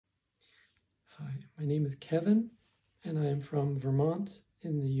Hi, my name is Kevin, and I am from Vermont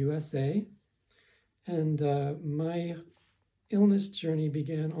in the USA. And my illness journey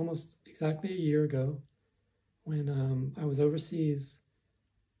began almost exactly a year ago when I was overseas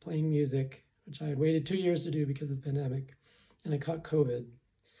playing music, which I had waited 2 years to do because of the pandemic, and I caught COVID.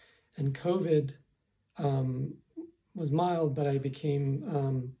 And COVID was mild, but I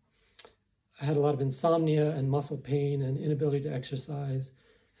had a lot of insomnia and muscle pain and inability to exercise.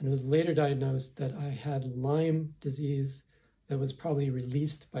 And it was later diagnosed that I had Lyme disease that was probably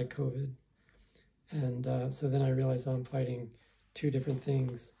released by COVID. And so then I realized I'm fighting two different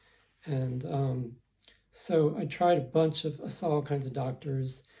things. And so I tried I saw all kinds of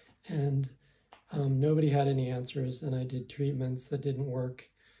doctors, and nobody had any answers, and I did treatments that didn't work.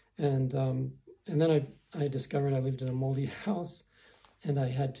 And then I discovered I lived in a moldy house, and I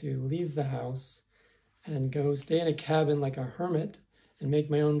had to leave the house and go stay in a cabin like a hermit and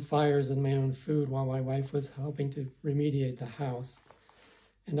make my own fires and my own food while my wife was helping to remediate the house.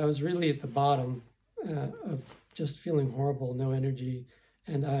 And I was really at the bottom of just feeling horrible, no energy.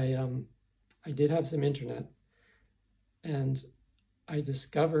 And I did have some internet. And I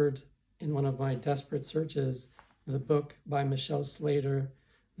discovered in one of my desperate searches the book by Michelle Slater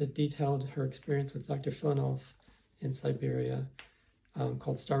that detailed her experience with Dr. Filonov in Siberia,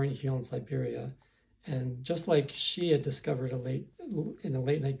 called Starting to Heal in Siberia. And just like she had discovered in a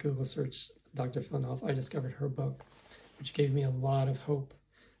late night Google search, Dr. Filonov, I discovered her book, which gave me a lot of hope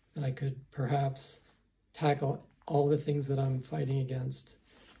that I could perhaps tackle all the things that I'm fighting against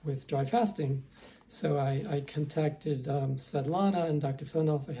with dry fasting. So I contacted Svetlana and Dr.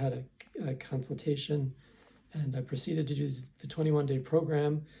 Filonov. I had a consultation, and I proceeded to do the 21-day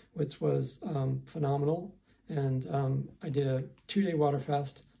program, which was phenomenal. And I did a 2-day water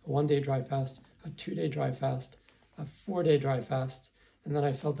fast, a 1-day dry fast, a 2-day dry fast, a 4-day dry fast, and then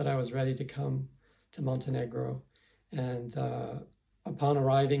I felt that I was ready to come to Montenegro. And upon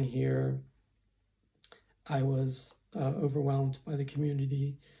arriving here, I was overwhelmed by the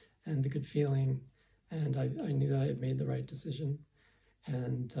community and the good feeling, and I knew that I had made the right decision.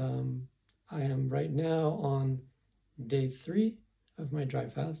 And I am right now on day 3 of my dry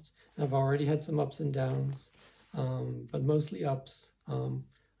fast. I've already had some ups and downs, but mostly ups. I'm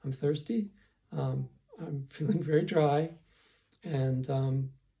thirsty. I'm feeling very dry, and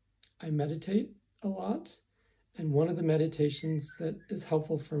I meditate a lot. And one of the meditations that is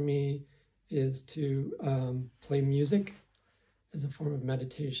helpful for me is to play music as a form of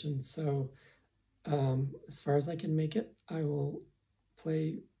meditation. So as far as I can make it, I will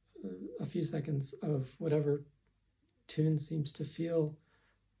play a few seconds of whatever tune seems to feel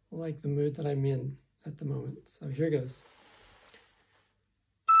like the mood that I'm in at the moment. So here goes.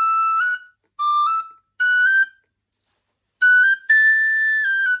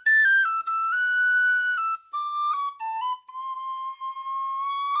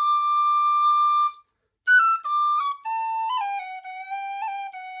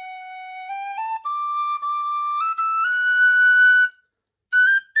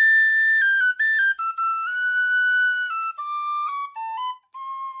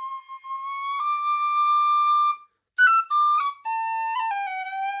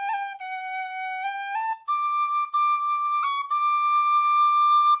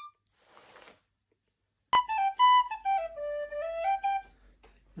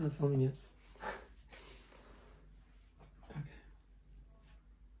 Not filming yet. Okay.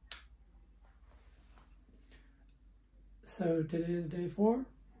 So today is day 4,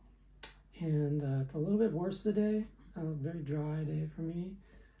 and it's a little bit worse today. A very dry day for me.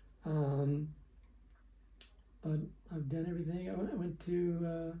 But I've done everything. I went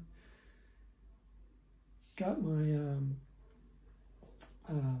to got my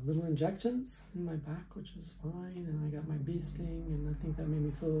little injections in my back, which was fine, and I got my bee sting, and I think that made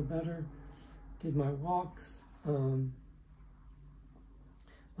me feel a little better. Did my walks.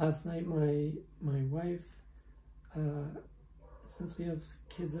 Last night, my wife, since we have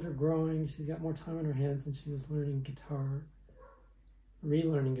kids that are growing, she's got more time on her hands, and she was learning guitar,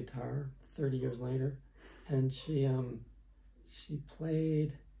 relearning guitar 30 years later, and she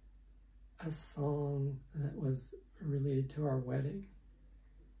played a song that was related to our wedding.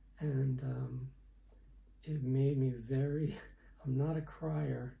 And it made me I'm not a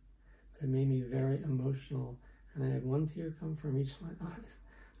crier, but it made me very emotional. And I had one tear come from each of my eyes.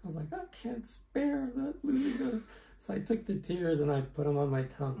 I was like, I can't spare that loser. So I took the tears and I put them on my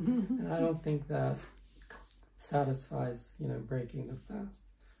tongue. And I don't think that satisfies, breaking the fast.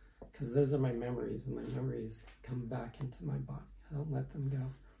 Because those are my memories, and my memories come back into my body. I don't let them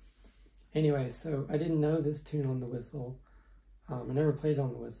go. Anyway, so I didn't know this tune on the whistle. I never played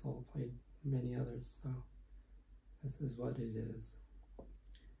on the whistle. I played many others. So this is what it is.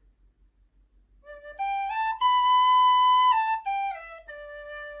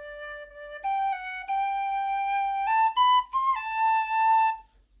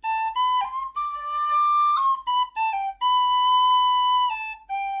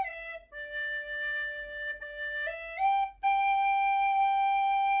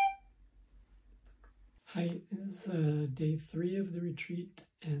 Hi, this is day 3 of the retreat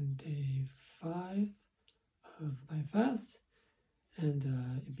and day 5 of my fast, and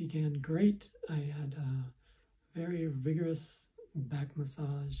it began great. I had a very vigorous back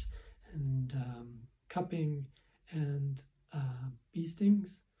massage and cupping and bee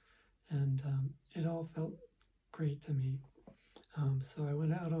stings, and it all felt great to me. So I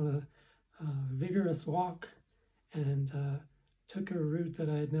went out on a vigorous walk and took a route that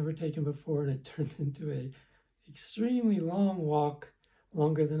I had never taken before, and it turned into a extremely long walk,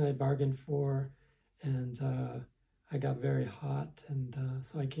 longer than I bargained for, and I got very hot, and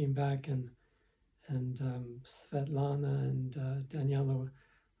so I came back, and Svetlana and Daniela were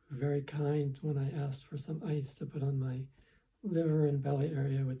very kind when I asked for some ice to put on my liver and belly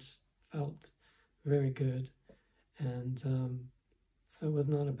area, which felt very good, and so it was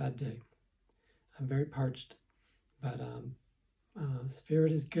not a bad day. I'm very parched, but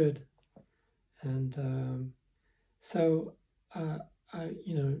spirit is good, and so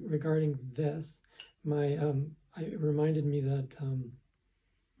regarding this, it reminded me that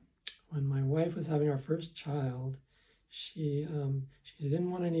when my wife was having our first child, she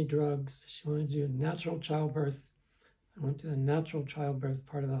didn't want any drugs. She wanted to do a natural childbirth. I went to the natural childbirth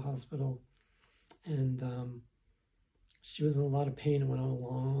part of the hospital, and she was in a lot of pain and went on a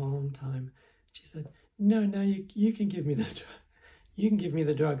long time. She said, "No, you can give me the you can give me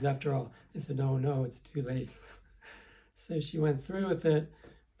the drugs after all." I said, "No, it's too late." So she went through with it,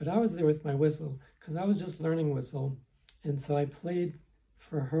 but I was there with my whistle because I was just learning whistle, and so I played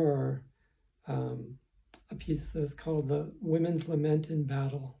for her a piece that was called the Women's Lament in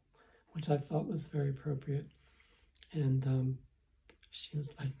Battle, which I thought was very appropriate. And she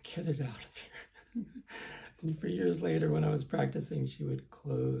was like, "Get it out of here." And for years later, when I was practicing, she would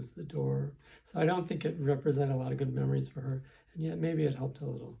close the door. So I don't think it represented a lot of good memories for her, and yet maybe it helped a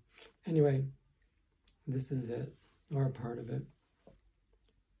little. Anyway, this is it, or a part of it.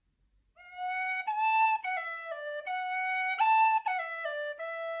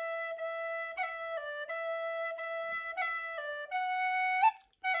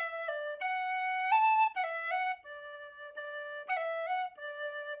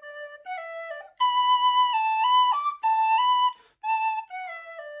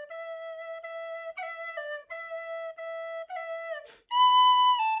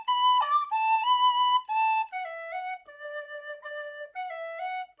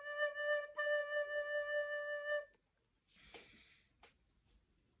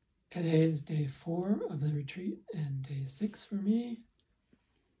 Today is day 4 of the retreat and day 6 for me.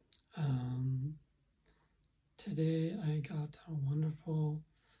 Today I got a wonderful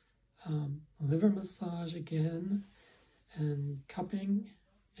liver massage again, and cupping,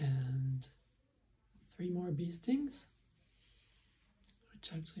 and 3 more bee stings,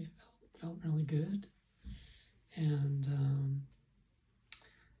 which actually felt really good. And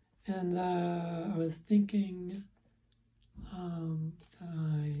I was thinking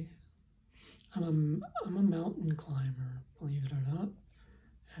that I'm a mountain climber, believe it or not.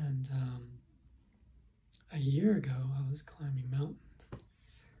 And a year ago, I was climbing mountains.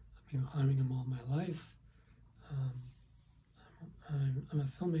 I've been climbing them all my life. I'm a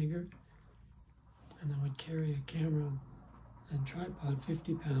filmmaker, and I would carry a camera and tripod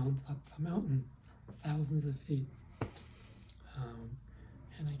 50 pounds up a mountain, thousands of feet.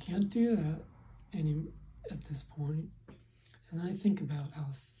 And I can't do that at this point. And I think about how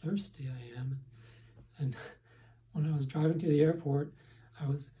thirsty I am. And when I was driving to the airport, I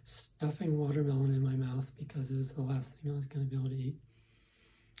was stuffing watermelon in my mouth because it was the last thing I was going to be able to eat.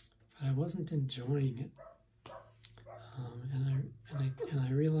 But I wasn't enjoying it. And I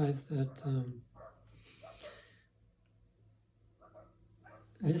realized that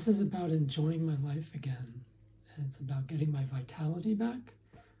this is about enjoying my life again. And it's about getting my vitality back,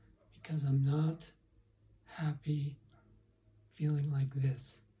 because I'm not happy feeling like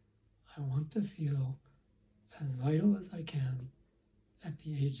this. I want to feel as vital as I can at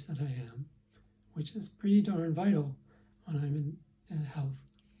the age that I am, which is pretty darn vital when I'm in health.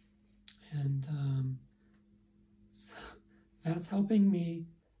 And so that's helping me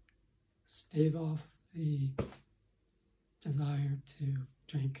stave off the desire to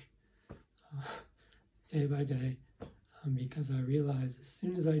drink day by day, because I realize as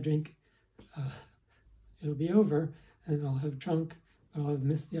soon as I drink it'll be over and I'll have drunk, but I'll have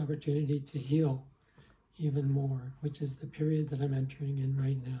missed the opportunity to heal even more, which is the period that I'm entering in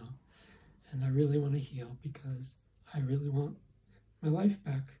right now. And I really want to heal because I really want my life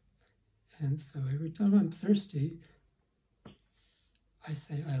back. And so every time I'm thirsty, I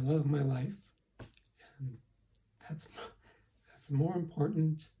say, I love my life. And that's more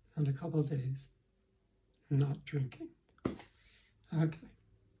important than a couple of days not drinking. Okay.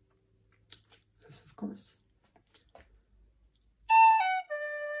 This, of course.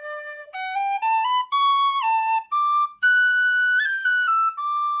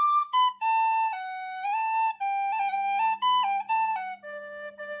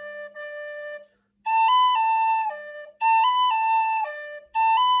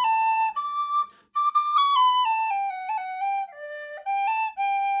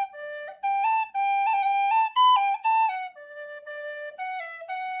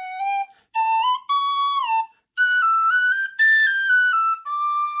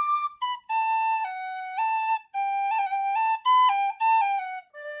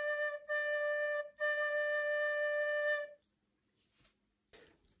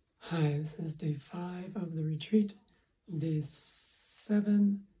 Hi, this is day 5 of the retreat, day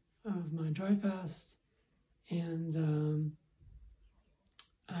 7 of my dry fast, and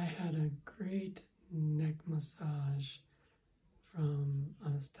I had a great neck massage from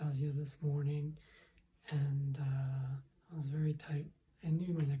Anastasia this morning, and I was very tight. I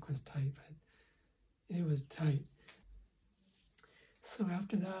knew my neck was tight, but it was tight. So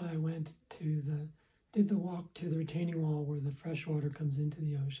after that, I did the walk to the retaining wall where the fresh water comes into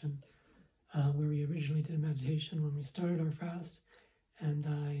the ocean, where we originally did meditation when we started our fast, and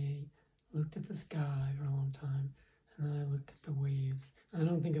I looked at the sky for a long time, and then I looked at the waves. I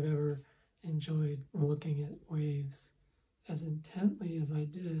don't think I've ever enjoyed looking at waves as intently as I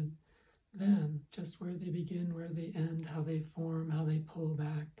did then, just where they begin, where they end, how they form, how they pull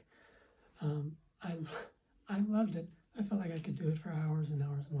back. I loved it. I felt like I could do it for hours and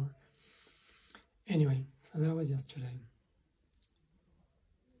hours more. Anyway, so that was yesterday.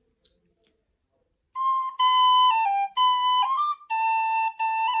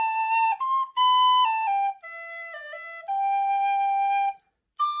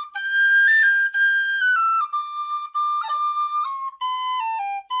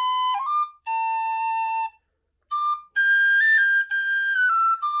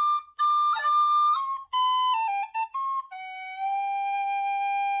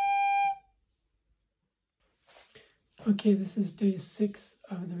 Okay, this is day 6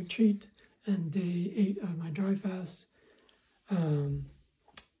 of the retreat and day 8 of my dry fast.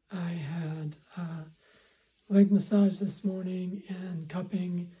 I had leg massage this morning and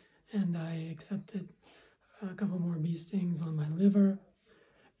cupping, and I accepted a couple more bee stings on my liver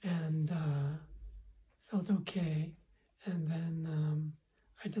and felt okay. And then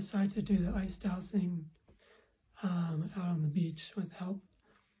I decided to do the ice dousing out on the beach with help,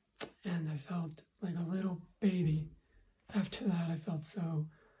 and I felt like a little baby. After that, I felt so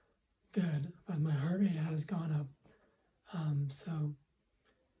good, but my heart rate has gone up. So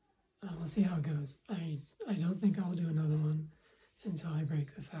we'll see how it goes. I don't think I'll do another one until I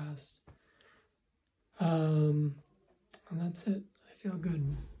break the fast. And that's it. I feel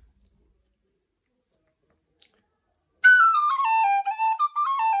good.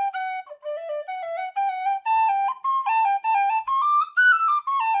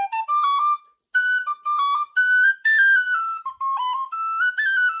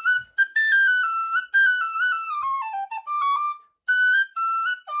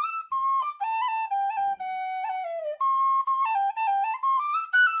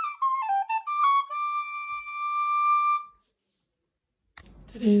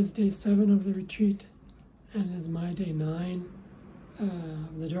 Today is day 7 of the retreat, and it is my day 9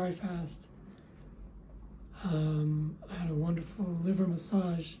 of the dry fast. I had a wonderful liver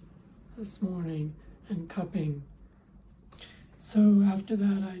massage this morning and cupping. So after that,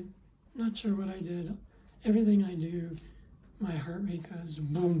 I'm not sure what I did. Everything I do, my heart rate goes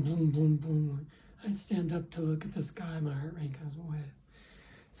boom, boom, boom, boom. I stand up to look at the sky, my heart rate goes away.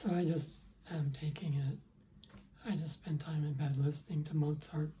 So I just am taking it. I just spent time in bed listening to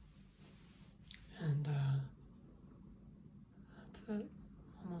Mozart, and that's it,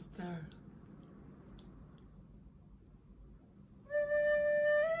 almost there.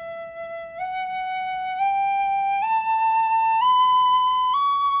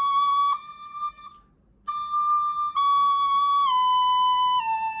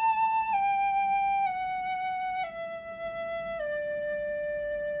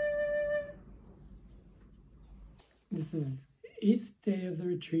 This is 8th day of the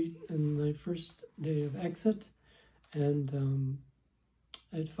retreat and my first day of exit. And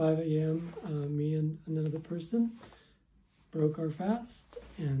at 5 a.m., me and another person broke our fast,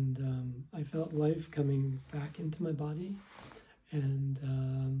 and I felt life coming back into my body. And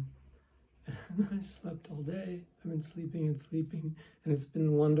I slept all day. I've been sleeping and sleeping, and it's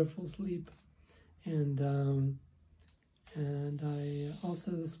been wonderful sleep. And I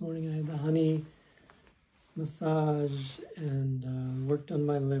also this morning I had the honey massage and worked on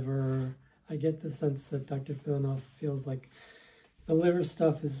my liver. I get the sense that Dr. Filonov feels like the liver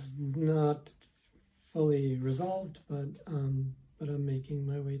stuff is not fully resolved, but I'm making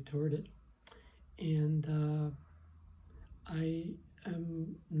my way toward it. And I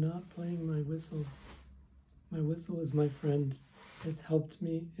am not playing my whistle. My whistle is my friend. It's helped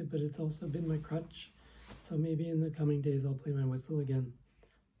me, but it's also been my crutch. So maybe in the coming days I'll play my whistle again,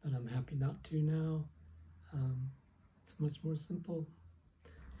 but I'm happy not to now. It's much more simple.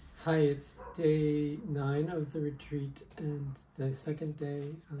 Hi, it's day 9 of the retreat and the second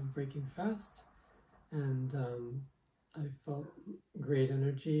day breaking fast. And I felt great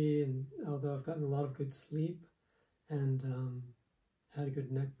energy, and although I've gotten a lot of good sleep, and had a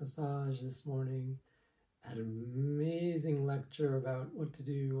good neck massage this morning, had an amazing lecture about what to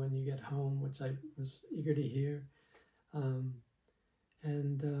do when you get home, which I was eager to hear.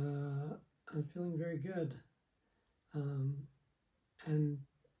 And I'm feeling very good. And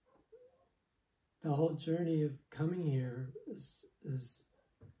the whole journey of coming here is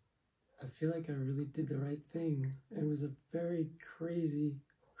I feel like I really did the right thing. It was a very crazy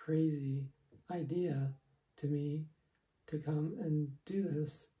idea to me to come and do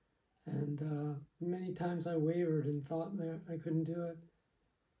this. And many times I wavered and thought that I couldn't do it.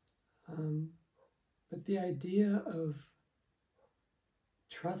 But the idea of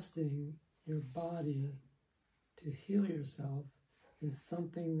trusting your body to heal yourself is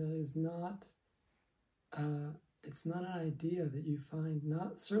something that is not, it's not an idea that you find,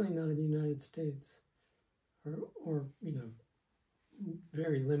 certainly not in the United States, or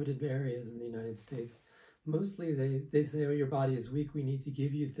very limited areas in the United States. Mostly they say, oh, your body is weak, we need to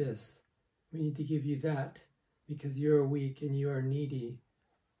give you this, we need to give you that, because you're weak and you are needy.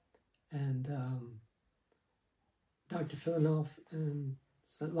 And Dr. Filonov and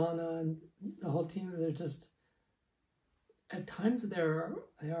Svetlana and the whole team, they're just, at times they are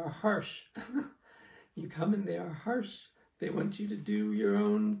harsh. You come and they are harsh. They want you to do your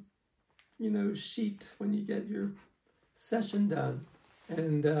own, sheet when you get your session done.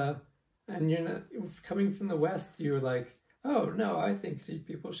 And you're not, coming from the West, you're like, oh no, I think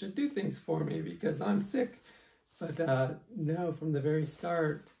people should do things for me because I'm sick. But no, from the very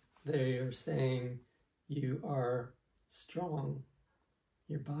start, they are saying you are strong.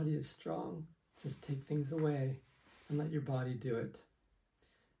 Your body is strong. Just take things away and let your body do it.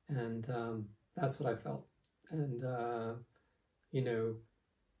 And that's what I felt. And,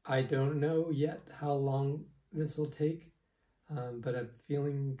 I don't know yet how long this will take, but I'm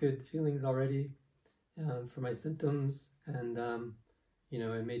feeling good feelings already for my symptoms. And,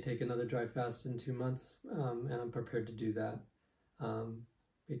 it may take another dry fast in 2 months, and I'm prepared to do that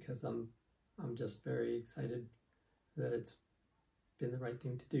because I'm just very excited that it's been the right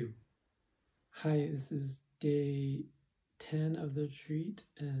thing to do. Hi, this is day 10 of the retreat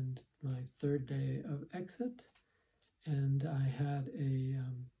and my 3rd day of exit, and I had a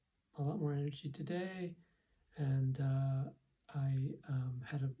lot more energy today, and I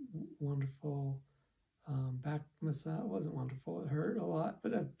had a wonderful back massage. It wasn't wonderful, it hurt a lot,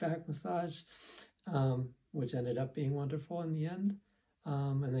 but a back massage, which ended up being wonderful in the end,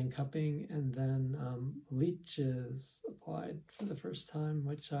 and then cupping, and then leeches applied for the first time,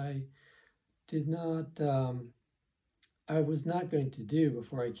 which I did not, I was not going to do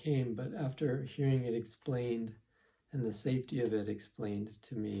before I came, but after hearing it explained and the safety of it explained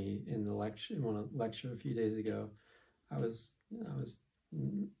to me in the lecture, in one lecture a few days ago,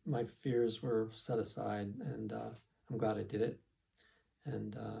 my fears were set aside, and I'm glad I did it.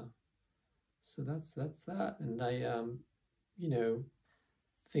 And so that's that. And I,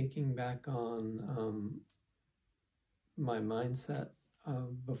 thinking back on my mindset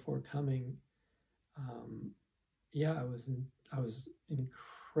before coming, I was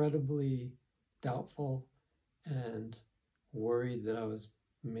incredibly doubtful and worried that I was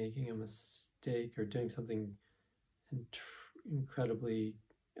making a mistake or doing something incredibly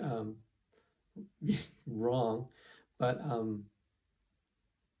wrong. But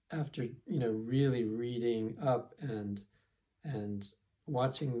after really reading up and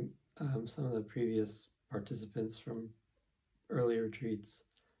watching some of the previous participants from earlier retreats,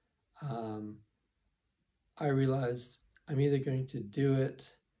 I realized I'm either going to do it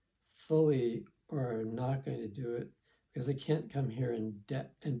fully or I'm not going to do it, because I can't come here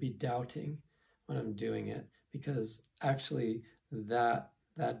and be doubting when I'm doing it, because actually that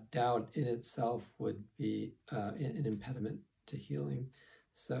doubt in itself would be an impediment to healing.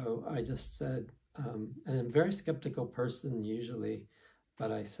 So I just said, and I'm a very skeptical person usually,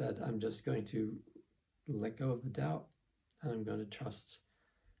 but I said I'm just going to let go of the doubt, and I'm going to trust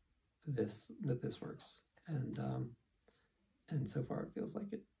that this works. And so far it feels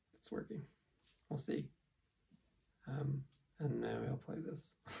like it's working. We'll see. And now I'll play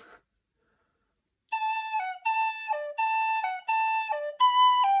this.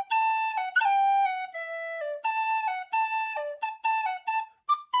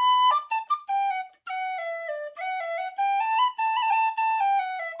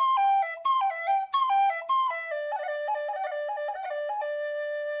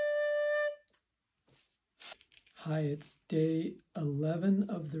 Hi, it's day 11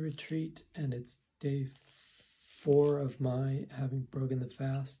 of the retreat, and it's day 4 of my having broken the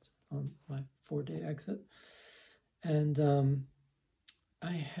fast on my 4-day exit. And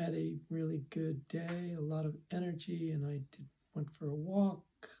I had a really good day, a lot of energy, and I went for a walk,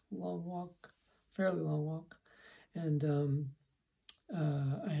 long walk, fairly long walk, and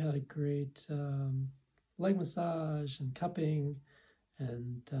I had a great leg massage and cupping,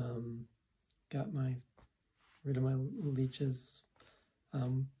 and got rid of my leeches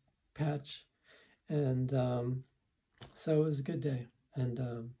patch, and so it was a good day, and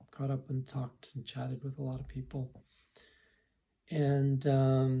caught up and talked and chatted with a lot of people. And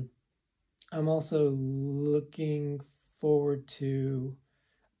I'm also looking forward to,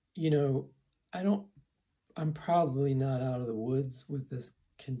 I'm probably not out of the woods with this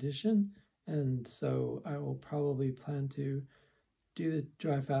condition, and so I will probably plan to do the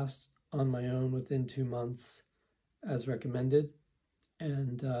dry fast on my own within 2 months as recommended,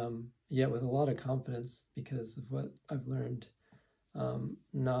 and yet with a lot of confidence because of what I've learned,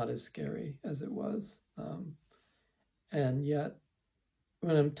 not as scary as it was. And yet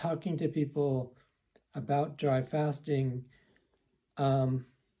when I'm talking to people about dry fasting,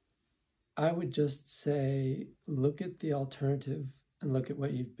 I would just say, look at the alternative and look at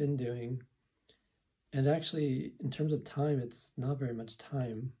what you've been doing. And actually, in terms of time, it's not very much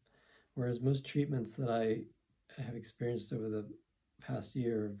time. Whereas most treatments that I have experienced over the past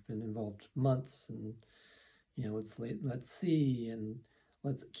year have been involved months, and let's see, and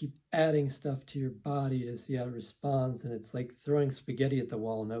let's keep adding stuff to your body to see how it responds. And it's like throwing spaghetti at the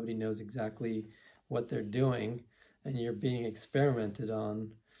wall. Nobody knows exactly what they're doing, and you're being experimented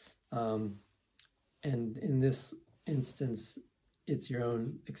on. And in this instance, it's your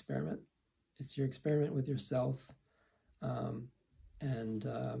own experiment. It's your experiment with yourself, and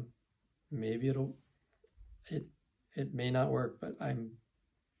maybe it may not work, but I'm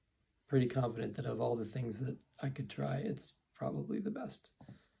pretty confident that of all the things that I could try, it's probably the best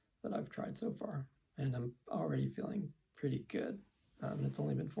that I've tried so far, and I'm already feeling pretty good. It's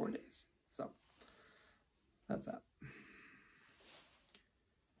only been 4 days, so that's that.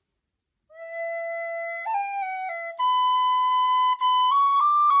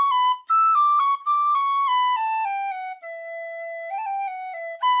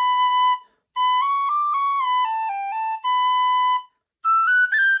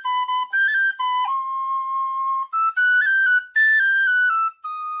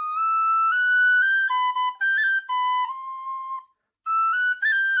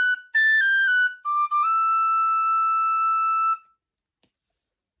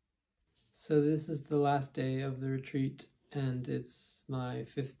 So this is the last day of the retreat, and it's my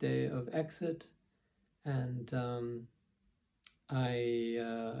 5th day of exit, and I'm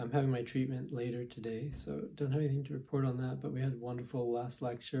having my treatment later today, so don't have anything to report on that, but we had a wonderful last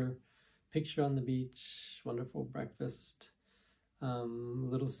lecture, picture on the beach, wonderful breakfast. A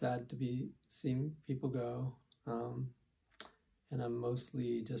little sad to be seeing people go, and I'm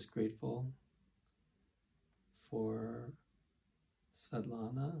mostly just grateful for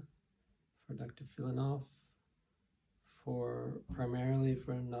Svetlana, for Dr. Filonov, primarily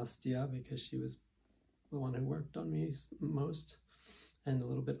for Nastya, because she was the one who worked on me most, and a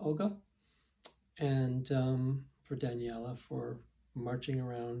little bit Olga, and for Daniela for marching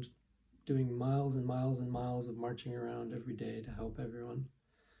around, doing miles and miles and miles of marching around every day to help everyone.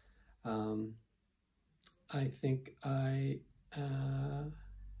 I think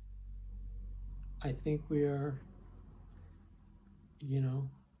we are,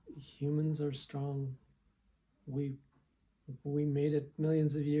 humans are strong. We made it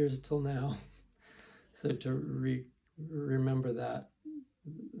millions of years till now. So to remember that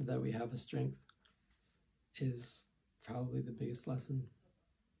we have a strength is probably the biggest lesson.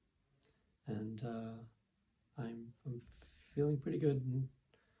 And I'm feeling pretty good, and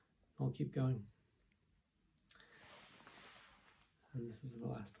I'll keep going. And this is the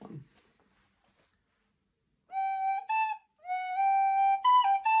last one.